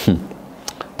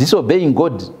 Disobeying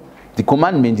God, the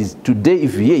commandment is, today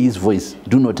if you hear his voice,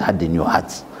 do not harden your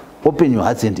hearts. Open your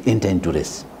hearts and enter into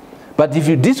rest. But if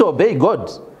you disobey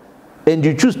God and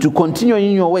you choose to continue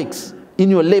in your works, in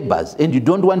your labors, and you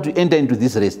don't want to enter into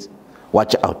this rest,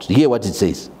 watch out. Hear what it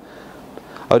says.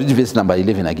 I'll read verse number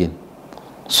 11 again.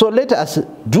 So let us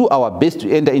do our best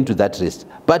to enter into that rest.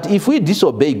 But if we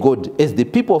disobey God as the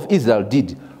people of Israel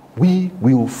did, we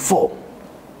will fall.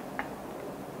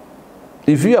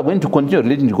 If you are going to continue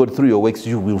relating to God through your works,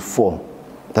 you will fall.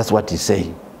 That's what he's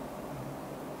saying.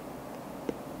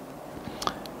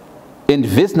 And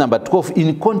verse number 12,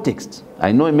 in context,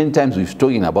 I know many times we've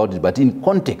talking about it, but in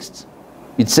context,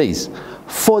 it says,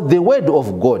 for the word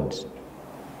of God,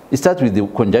 it starts with the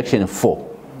conjunction for.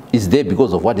 It's there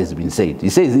because of what has been said. It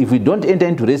says, if we don't enter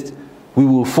into rest, we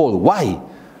will fall. Why?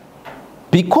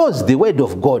 Because the word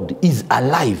of God is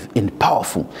alive and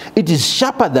powerful. It is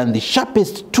sharper than the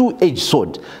sharpest two-edged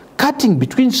sword, cutting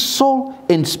between soul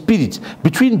and spirit,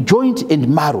 between joint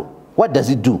and marrow. What does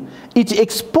it do? It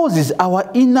exposes our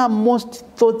innermost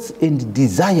thoughts and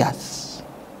desires.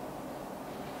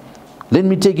 Let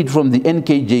me take it from the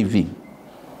NKJV.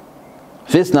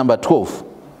 Verse number 12.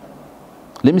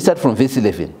 Let me start from verse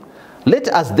 11. Let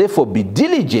us therefore be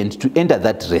diligent to enter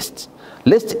that rest,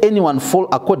 lest anyone fall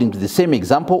according to the same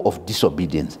example of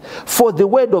disobedience. For the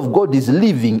word of God is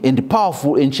living and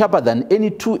powerful and sharper than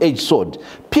any two-edged sword,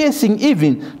 piercing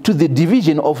even to the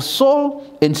division of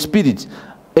soul and spirit,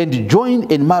 and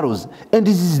joint and marrows. And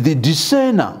this is the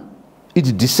discerner.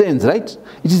 It discerns, right?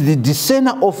 It is the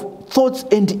discerner of thoughts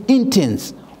and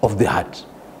intents of the heart.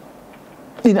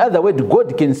 In other words,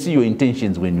 God can see your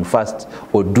intentions when you fast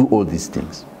or do all these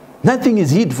things. Nothing is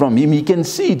hid from him. He can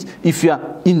see it if you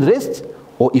are in rest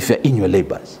or if you are in your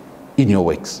labors, in your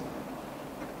works.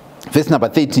 Verse number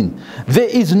 13. There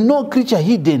is no creature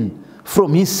hidden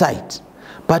from his sight,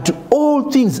 but all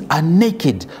things are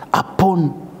naked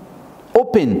open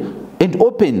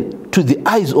to the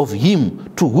eyes of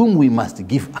him to whom we must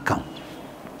give account.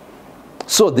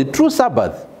 So the true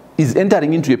Sabbath is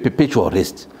entering into a perpetual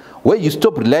rest, where you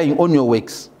stop relying on your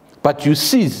works, but you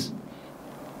cease.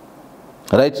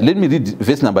 Right? Let me read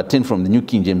verse number 10 from the New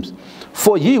King James.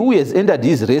 For he who has entered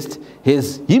his rest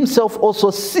has himself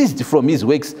also ceased from his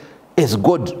works as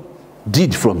God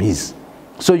did from his.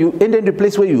 So you enter into a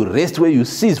place where you rest, where you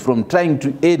cease from trying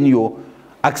to earn your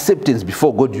acceptance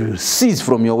before God. You cease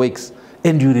from your works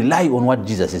and you rely on what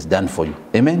Jesus has done for you.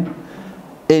 Amen?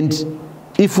 And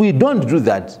if we don't do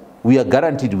that, we are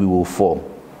guaranteed we will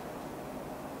fall.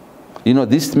 You know,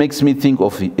 this makes me think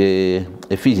of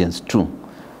Ephesians 2.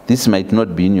 This might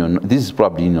not be in your, this is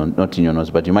probably not in your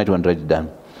notes, but you might want to write it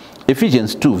down.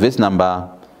 Ephesians 2, verse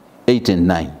number 8 and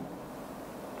 9.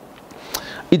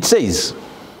 It says,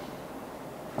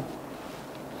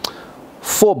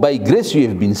 for by grace you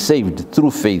have been saved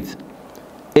through faith,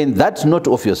 and that not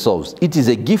of yourselves. It is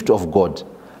a gift of God,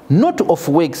 not of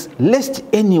works, lest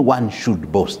anyone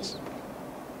should boast.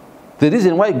 The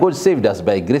reason why God saved us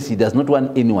by grace, he does not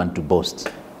want anyone to boast.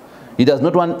 He does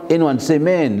not want anyone to say,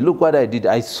 man, look what I did.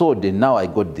 I sowed and now I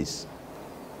got this.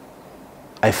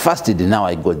 I fasted and now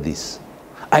I got this.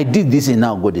 I did this and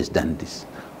now God has done this.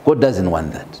 God doesn't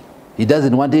want that. He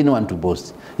doesn't want anyone to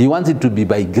boast. He wants it to be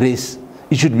by grace.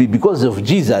 It should be because of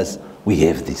Jesus we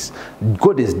have this.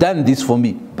 God has done this for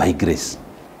me by grace.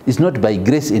 It's not by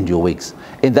grace and your works.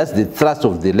 And that's the thrust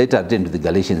of the letter written to the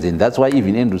Galatians. And that's why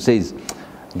even Andrew says,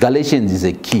 Galatians is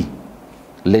a key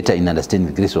letter in understanding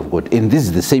the grace of God. And this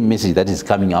is the same message that is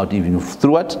coming out even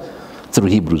through what? Through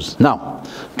Hebrews. Now,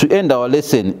 to end our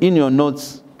lesson, in your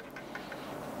notes,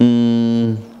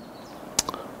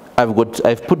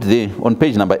 I've put there on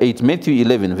page number 8, Matthew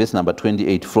 11, verse number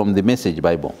 28 from the Message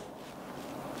Bible.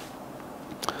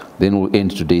 Then we'll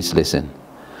end today's lesson.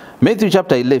 Matthew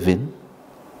chapter 11,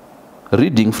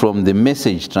 reading from the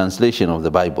Message translation of the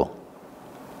Bible,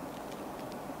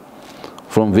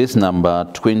 from verse number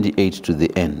 28 to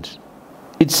the end.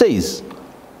 It says,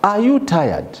 are you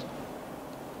tired,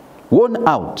 worn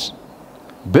out,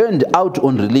 burned out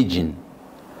on religion?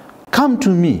 Come to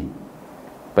me.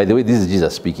 By the way, this is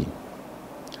Jesus speaking.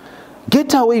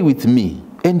 Get away with me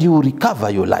and you will recover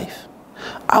your life.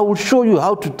 I will show you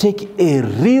how to take a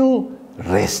real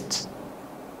rest.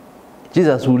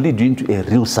 Jesus will lead you into a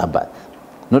real Sabbath,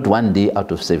 not one day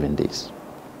out of 7 days.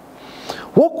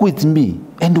 Walk with me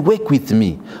and work with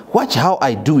me. Watch how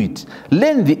I do it.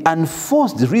 Learn the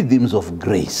unforced rhythms of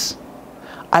grace.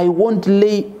 I won't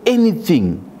lay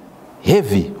anything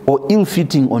heavy or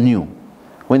ill-fitting on you.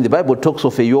 When the Bible talks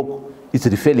of a yoke, it's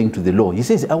referring to the law. He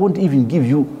says, I won't even give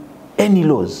you any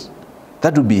laws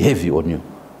that will be heavy on you.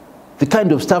 The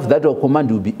kind of stuff that will command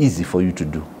will be easy for you to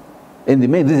do. And the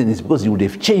main reason is because he would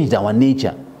have changed our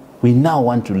nature. We now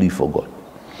want to live for God.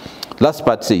 Last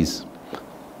part says,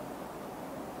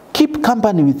 keep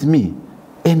company with me,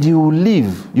 and you will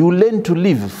live. You will learn to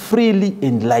live freely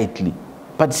and lightly.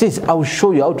 But it says, I will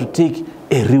show you how to take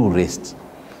a real rest.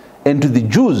 And to the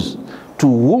Jews, to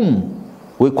whom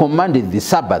were commanded the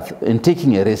Sabbath and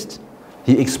taking a rest,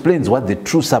 he explains what the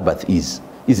true Sabbath is.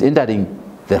 He's entering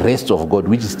the rest of God,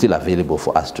 which is still available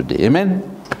for us today.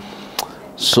 Amen?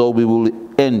 So we will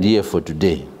end here for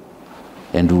today,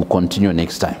 and we'll continue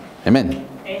next time. Amen?